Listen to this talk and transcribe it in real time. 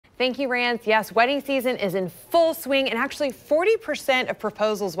Thank you, Rance. Yes, wedding season is in full swing, and actually 40% of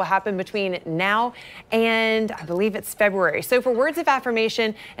proposals will happen between now and I believe it's February. So for words of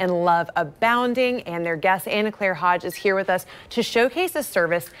affirmation and love abounding, and their guest Anna Claire Hodge is here with us to showcase a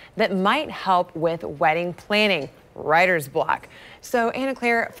service that might help with wedding planning. Writer's block. So Anna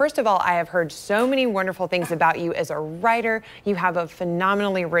Claire, first of all, I have heard so many wonderful things about you as a writer. You have a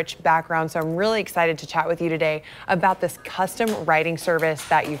phenomenally rich background, so I'm really excited to chat with you today about this custom writing service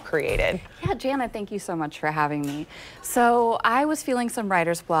that you've created. Yeah, Janet, thank you so much for having me. So I was feeling some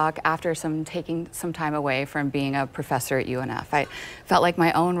writer's block after taking some time away from being a professor at UNF. I felt like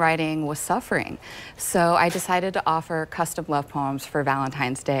my own writing was suffering. So I decided to offer custom love poems for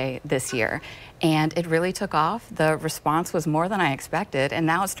Valentine's Day this year. And it really took off. The response was more than I expected, and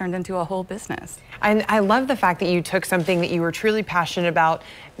now it's turned into a whole business. And I love the fact that you took something that you were truly passionate about.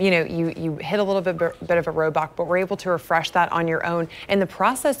 You know, you hit a little bit of a roadblock, but were able to refresh that on your own. And the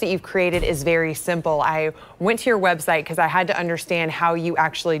process that you've created is very simple. I went to your website because I had to understand how you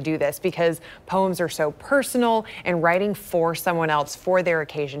actually do this, because poems are so personal, and writing for someone else, for their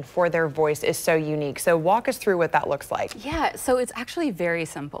occasion, for their voice is so unique. So walk us through what that looks like. Yeah, so it's actually very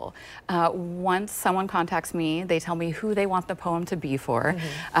simple. Once someone contacts me, they tell me who they want the poem to be for,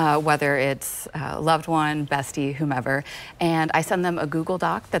 whether it's loved one, bestie, whomever, and I send them a Google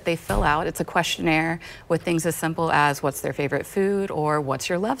Doc that they fill out. It's a questionnaire with things as simple as what's their favorite food or what's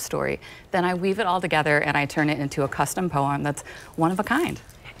your love story. Then I weave it all together and I turn it into a custom poem that's one of a kind.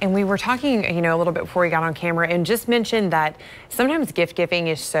 And we were talking, you know, a little bit before we got on camera, and just mentioned that sometimes gift giving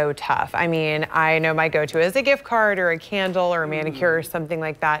is so tough. I mean, I know my go-to is a gift card or a candle or a manicure or something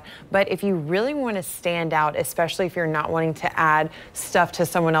like that. But if you really want to stand out, especially if you're not wanting to add stuff to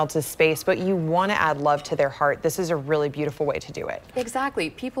someone else's space, but you want to add love to their heart, this is a really beautiful way to do it. Exactly.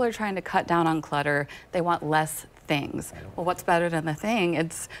 People are trying to cut down on clutter. They want less things. Well, what's better than the thing?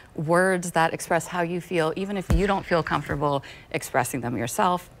 It's words that express how you feel, even if you don't feel comfortable expressing them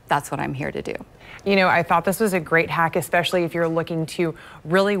yourself. That's what I'm here to do. You know, I thought this was a great hack, especially if you're looking to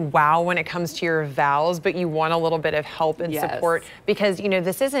really wow when it comes to your vows, but you want a little bit of help and support, because, you know,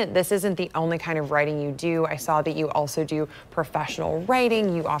 this isn't the only kind of writing you do. I saw that you also do professional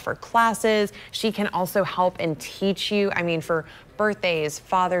writing. You offer classes. She can also help and teach you. I mean, for birthdays,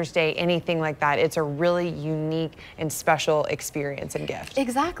 Father's Day, anything like that. It's a really unique and special experience and gift.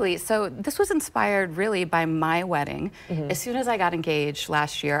 Exactly. So this was inspired really by my wedding. As soon as I got engaged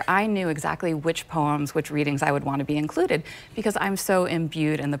last year, I knew exactly which poems, which readings I would want to be included, because I'm so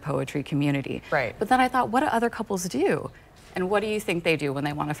imbued in the poetry community. Right. But then I thought, what do other couples do? And what do you think they do when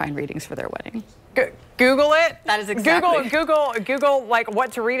they want to find readings for their wedding? Google it. That is exactly. Google like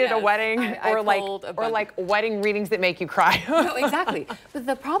what to read at a wedding, or like wedding readings that make you cry. No, exactly. But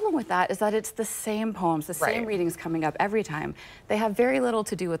the problem with that is that it's the same poems, the same readings coming up every time. They have very little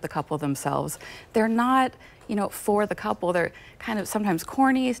to do with the couple themselves. They're not, you know, for the couple. They're kind of sometimes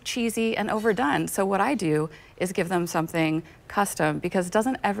corny, cheesy, and overdone. So what I do is give them something custom, because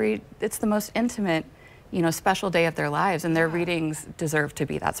it's the most intimate, you know, special day of their lives, and their readings deserve to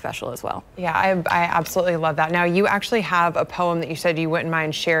be that special as well. Yeah, I absolutely love that. Now, you actually have a poem that you said you wouldn't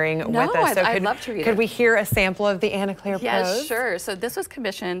mind sharing with us. So I'd love to read it. Could we hear a sample of the Anna Claire prose? Yes, sure. So this was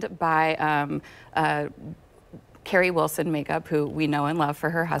commissioned by Carrie Wilson Makeup, who we know and love for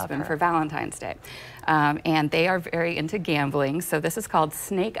her husband for Valentine's Day. And they are very into gambling. So this is called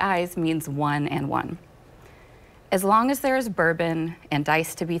Snake Eyes Means One and One. As long as there is bourbon and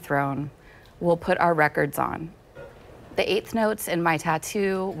dice to be thrown, we'll put our records on. The eighth notes in my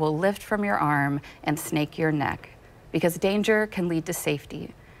tattoo will lift from your arm and snake your neck, because danger can lead to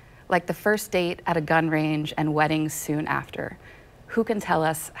safety, like the first date at a gun range and weddings soon after. Who can tell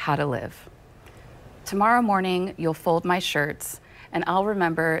us how to live? Tomorrow morning, you'll fold my shirts, and I'll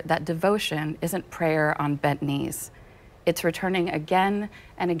remember that devotion isn't prayer on bent knees. It's returning again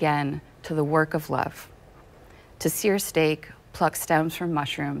and again to the work of love, to sear steak, pluck stems from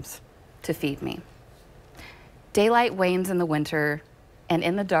mushrooms, to feed me. Daylight wanes in the winter, and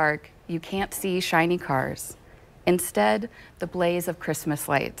in the dark, you can't see shiny cars. Instead, the blaze of Christmas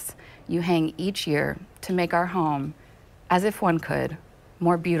lights you hang each year to make our home, as if one could,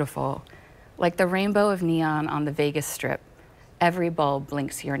 more beautiful, like the rainbow of neon on the Vegas Strip. Every bulb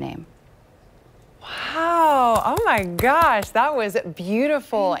blinks your name. Wow, oh my gosh, that was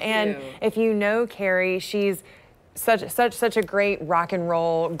beautiful. Thank you. If you know Carrie, she's such a great rock and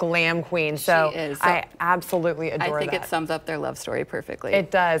roll glam queen. So, she is. I absolutely adore that. I think it sums up their love story perfectly.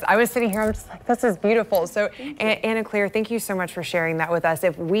 It does. I was sitting here, I'm just like, this is beautiful. So Anna Claire, thank you so much for sharing that with us.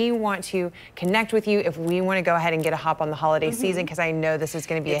 If we want to connect with you, if we want to go ahead and get a hop on the holiday season, because I know this is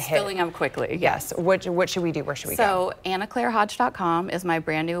going to be a hit. It's filling up quickly. Yes. What should we do? Where should we go? So AnnaClaireHodge.com is my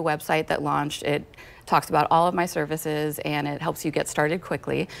brand new website that launched. It talks about all of my services and it helps you get started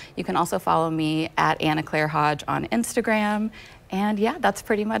quickly. You can also follow me at Anna Claire Hodge on Instagram. And yeah, that's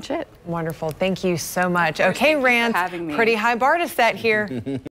pretty much it. Wonderful. Thank you so much. Okay, Rand, having me. Pretty high bar to set here.